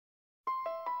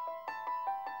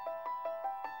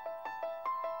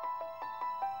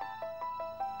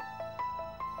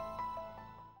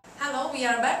Hello, we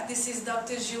are back. This is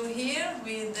Dr. Ju here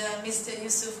with Mr.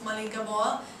 Yusuf, Malik,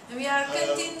 Gabol, and we are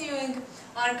continuing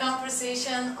our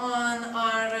conversation on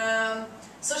our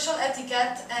social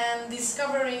etiquette and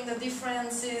discovering the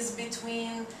differences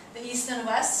between the East and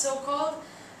West, so-called,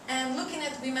 and looking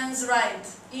at women's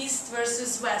rights, East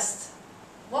versus West.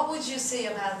 What would you say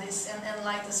about this, and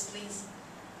enlighten us, please?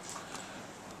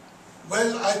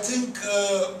 Well, I think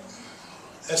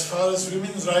as far as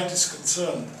women's rights is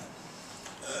concerned,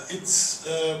 it's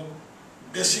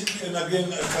basically, and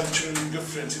again, a cultural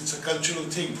difference. It's a cultural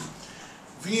thing.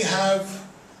 We have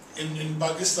in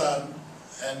Pakistan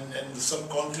and the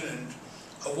subcontinent,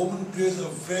 a woman plays a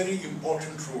very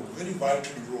important role, very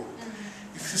vital role.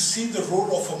 Mm-hmm. If you see the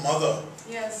role of a mother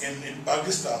in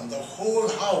Pakistan, the whole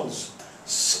house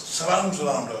surrounds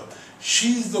around her.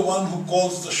 She's the one who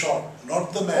calls the shot,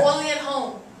 not the man. Only at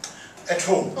home. At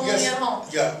home, only yes. At home.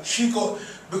 Yeah,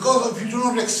 because we do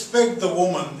not expect the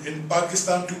woman in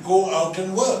Pakistan to go out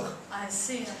and work. I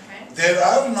see, okay. There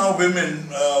are now women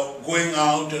going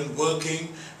out and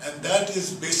working, and that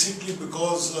is basically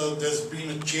because there's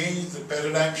been a change, the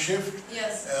paradigm shift.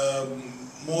 Yes.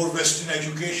 More Western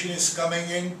education is coming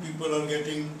in, people are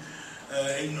getting,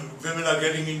 women are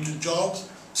getting into jobs.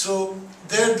 So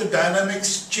there the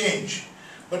dynamics change.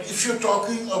 But if you're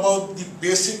talking about the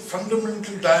basic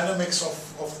fundamental dynamics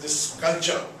of this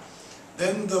culture,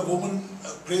 then the woman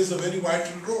plays a very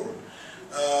vital role.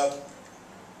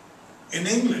 In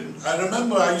England, I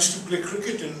remember I used to play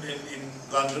cricket in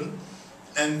London,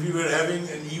 and we were having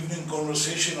an evening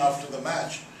conversation after the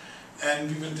match,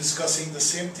 and we were discussing the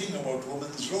same thing about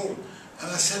women's role. And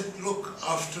I said, look,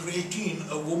 after 18,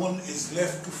 a woman is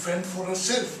left to fend for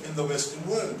herself in the Western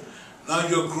world. Now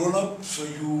you're grown up, so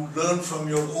you learn from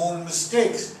your own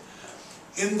mistakes.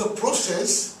 In the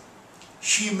process,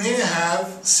 she may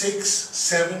have 6,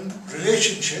 7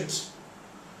 relationships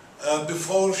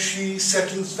before she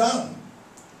settles down.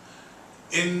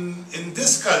 In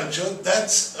this culture,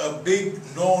 that's a big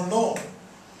no-no.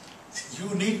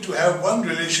 You need to have one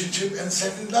relationship and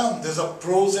settle down. There's a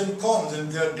pros and cons,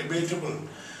 and they are debatable.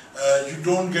 You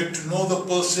don't get to know the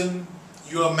person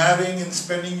you are marrying and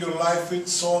spending your life with,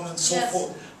 so on and so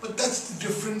forth. But that's the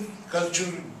different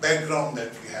cultural background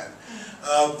that we have.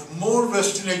 More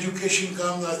Western education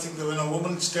comes, I think that when a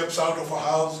woman steps out of a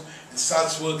house and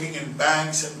starts working in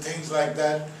banks and things like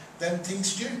that, then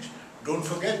things change. Don't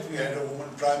forget, we had a woman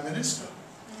Prime Minister,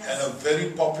 and a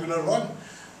very popular one.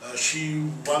 She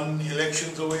won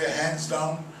elections away, hands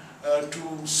down,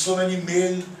 to so many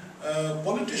male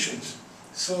politicians.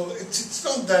 So it's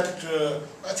not that,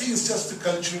 I think it's just the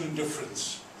cultural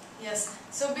difference. Yes,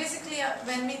 so basically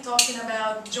when we're talking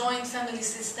about joint family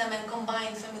system and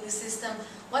combined family system,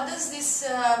 what does this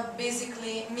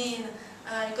basically mean?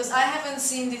 Because I haven't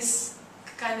seen this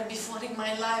kind of before in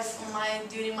my life,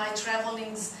 during my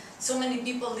travelings. So many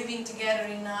people living together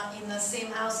in the same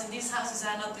house, and these houses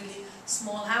are not really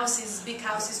small houses, big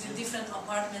houses with different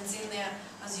apartments in there,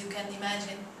 as you can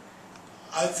imagine.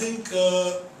 I think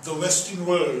the Western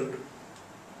world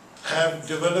have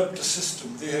developed a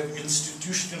system. They have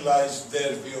institutionalized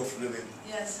their way of living.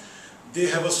 Yes. They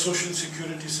have a social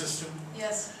security system.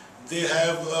 Yes. They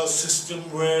have a system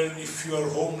where if you are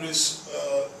homeless,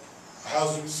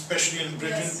 housing, especially in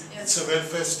Britain, it's a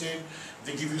welfare state.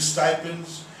 They give you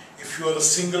stipends. If you are a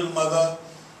single mother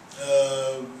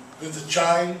with a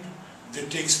child, they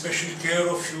take special care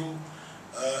of you.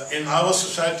 In our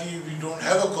society, we don't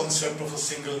have a concept of a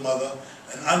single mother,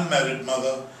 an unmarried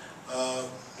mother,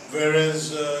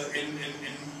 whereas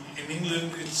in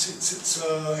England, it's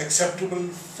an acceptable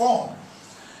form.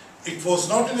 It was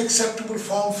not an acceptable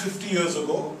form 50 years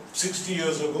ago, 60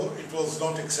 years ago. It was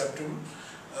not acceptable.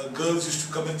 Girls used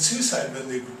to commit suicide when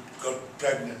they got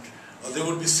pregnant, or they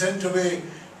would be sent away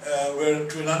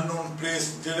to an unknown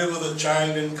place, deliver the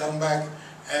child, and come back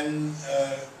and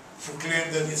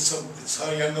proclaim that it's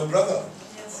her younger brother.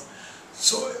 Yes.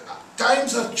 So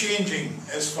times are changing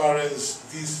as far as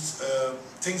these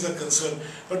things are concerned.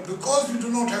 But because we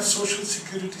do not have social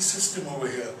security system over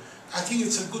here, I think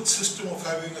it's a good system of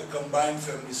having a combined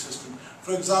family system.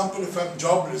 For example, if I'm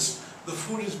jobless, the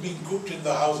food is being cooked in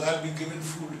the house. I'll be given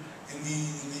food in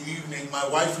the evening. My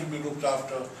wife will be looked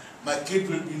after. My kid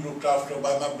will be looked after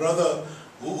by my brother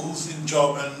who's in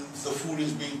job, and the food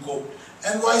is being cooked.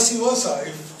 And vice versa,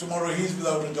 if tomorrow he's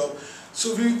without a job.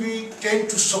 So we tend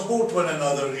to support one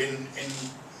another in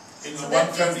so one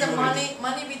family unit. So that means the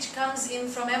money which comes in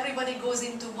from everybody goes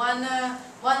into one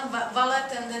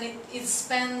wallet, and then it's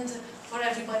spent for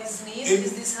everybody's needs.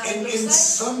 Is this how it looks like? In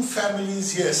some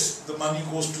families, yes, the money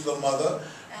goes to the mother.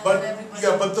 and But everybody.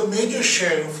 yeah, but the major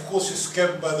share, of course, is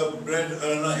kept by the bread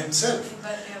earner himself.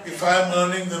 But, okay. If I am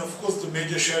earning, then of course the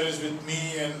major share is with me,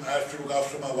 and I have to look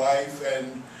after my wife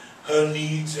and her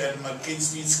needs, and my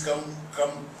kids' needs come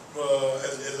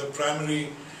as a primary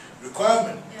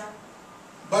requirement. Yeah.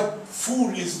 But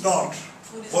food is not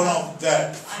Food is one not. of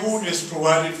that. Food is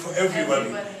provided for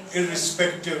everybody,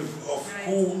 irrespective of Right.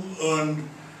 who earned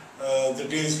the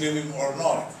day's living or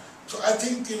not. So I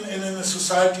think in a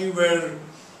society where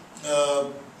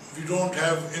we don't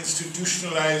have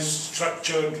institutionalized,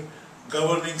 structured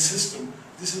governing system,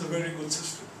 this is a very good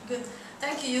system. Good.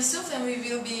 Thank you, Yusuf, and we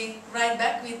will be right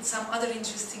back with some other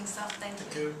interesting stuff. Thank you.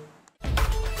 Thank you.